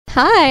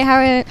Hi, how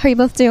are you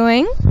both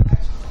doing?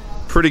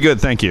 Pretty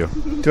good, thank you.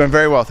 Doing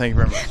very well, thank you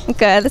very much.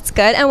 Good, that's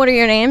good. And what are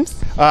your names?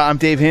 I'm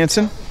Dave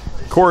Hanson.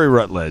 Corey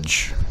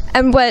Rutledge.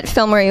 And what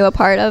film were you a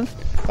part of?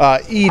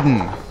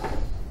 Eden.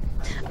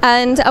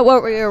 And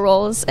what were your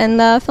roles in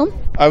the film?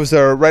 I was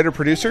a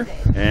writer-producer.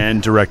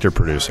 And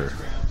director-producer.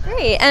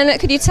 Great. And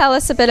could you tell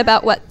us a bit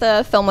about what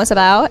the film was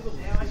about?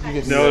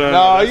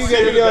 No, you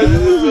get it.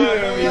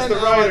 He's the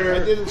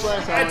writer.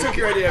 I took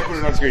your idea, I put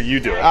it on screen. You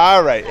do it.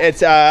 All right.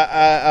 It's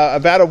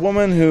about a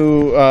woman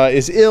who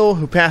is ill,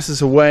 who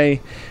passes away,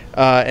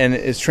 and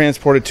is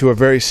transported to a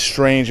very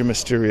strange and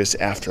mysterious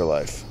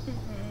afterlife.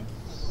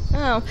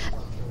 Oh.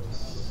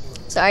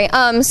 Sorry.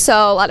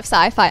 So a lot of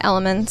sci-fi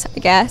elements, I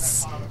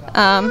guess.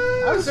 I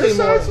would say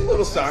more, a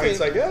little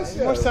science, I guess.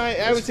 more science.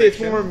 I would say it's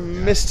more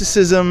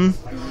mysticism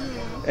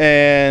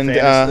and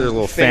There's a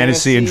little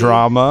fantasy and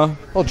drama.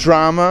 A little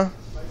drama,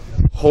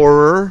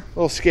 Horror. a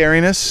little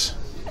scariness.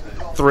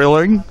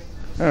 Thrilling.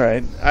 All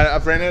right.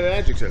 I've ran out of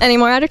adjectives. Any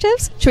more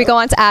adjectives? Should we go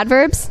on to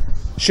adverbs?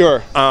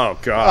 Sure. Oh,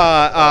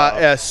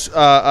 God.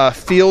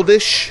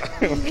 Fieldish.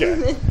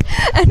 Okay.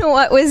 And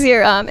what was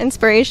your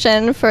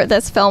inspiration for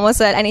this film? Was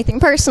it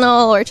anything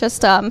personal or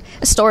just a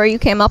story you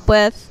came up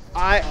with?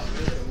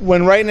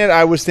 When writing it,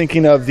 I was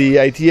thinking of the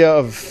idea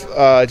of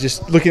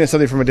just looking at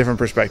something from a different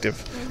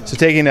perspective. So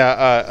taking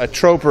a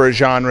trope or a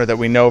genre that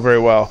we know very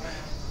well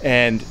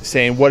and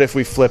saying, what if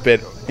we flip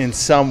it in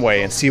some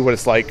way and see what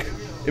it's like,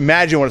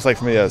 imagine what it's like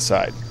from the other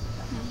side.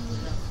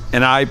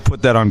 And I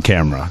put that on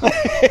camera.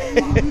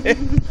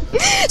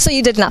 So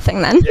you did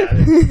nothing then? Yeah,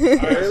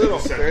 very little.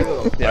 Very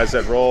little. Yeah. I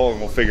said roll and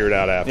we'll figure it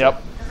out after.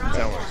 Yep.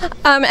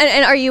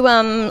 And are you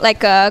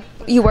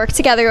you work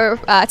together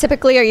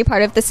typically? Are you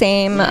part of the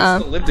same? We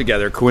used to live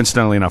together.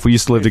 Coincidentally enough, we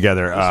used to live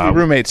together.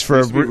 Roommates for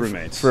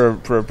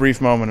a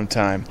brief moment of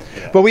time.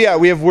 Yeah. But we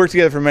have worked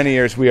together for many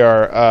years. We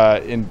are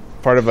in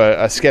part of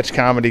a sketch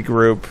comedy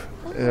group.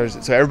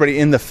 So everybody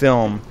in the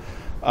film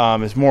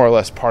is more or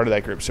less part of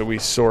that group. So we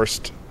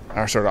sourced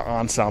our sort of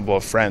ensemble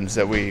of friends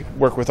that we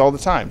work with all the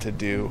time to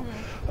do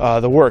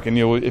the work. And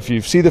if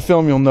you see the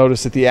film, you'll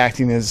notice that the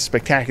acting is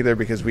spectacular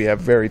because we have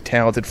very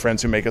talented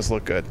friends who make us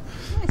look good.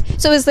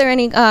 So is there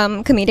any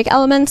comedic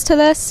elements to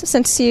this,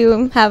 since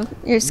you have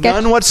your sketch?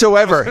 None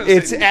whatsoever.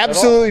 It's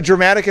absolutely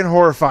dramatic and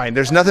horrifying.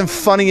 There's nothing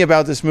funny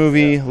about this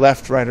movie,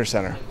 left, right, or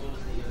center.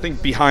 I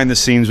think behind the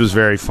scenes was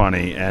very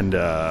funny, and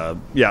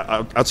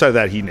outside of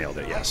that, he nailed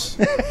it. Yes.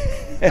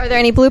 Are there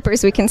any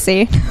bloopers we can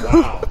see?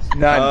 Wow.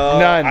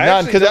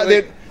 None, because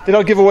they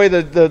don't give away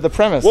the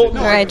premise. Well,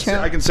 no, right, true.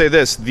 I can say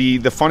this: the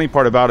funny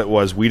part about it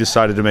was we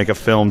decided to make a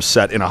film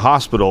set in a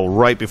hospital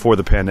right before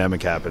the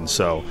pandemic happened.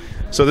 So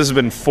this has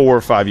been 4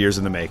 or 5 years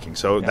in the making.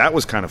 So that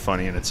was kind of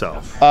funny in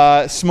itself.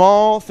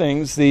 Small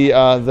things.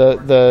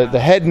 The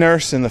head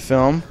nurse in the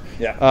film.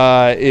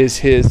 Yeah. Is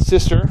his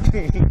sister.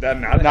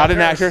 Not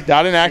an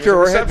actor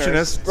or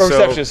receptionist.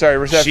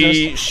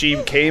 Receptionist.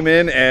 She came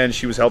in and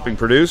she was helping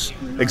produce,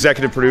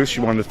 executive produce.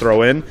 She wanted to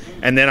throw in,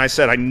 and then I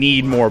said I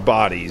need more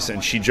bodies,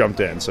 and she jumped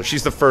in. So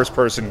she's the first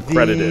person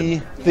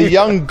credited. The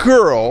young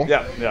girl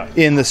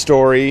in the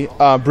story,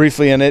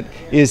 briefly in it,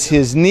 is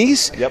his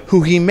niece,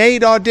 who he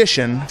made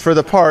audition for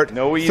the part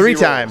 3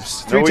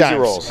 times. Easy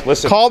roles.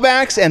 Listen,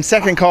 callbacks and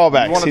second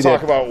callbacks. You want to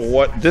talk about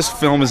what this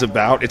film is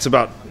about? It's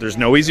about there's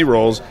no easy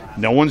roles.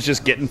 No one's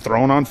just getting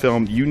thrown on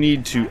film. You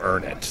need to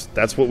earn it.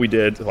 That's what we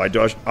did. I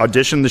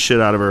auditioned the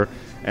shit out of her,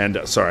 and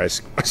sorry,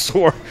 I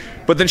swore.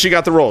 But then she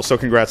got the role, so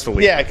congrats to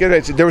Lee. Yeah,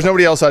 good. There was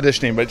nobody else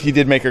auditioning, but he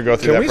did make her go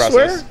through that process.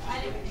 Swear?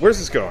 Where's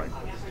this going?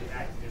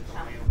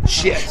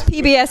 Shit.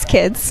 PBS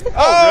Kids.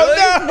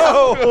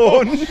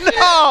 Oh, really?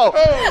 No!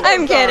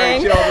 I'm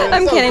kidding.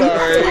 I'm kidding.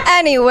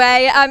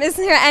 Anyway, is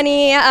there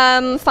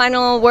any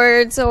final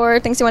words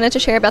or things you wanted to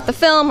share about the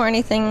film or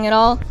anything at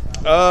all?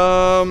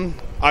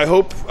 I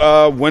hope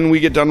when we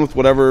get done with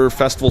whatever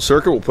festival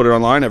circuit, we'll put it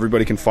online.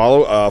 Everybody can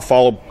follow.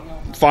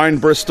 Find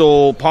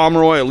Bristol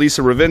Pomeroy,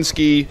 Elisa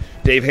Ravinsky,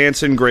 Dave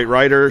Hanson, great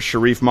writer,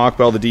 Sharif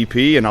Mokbel, the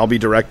DP, and I'll be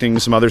directing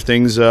some other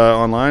things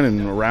online and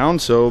around.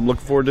 So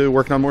looking forward to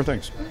working on more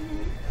things.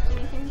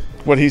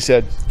 What he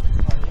said.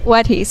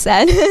 What he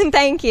said.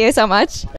 Thank you so much.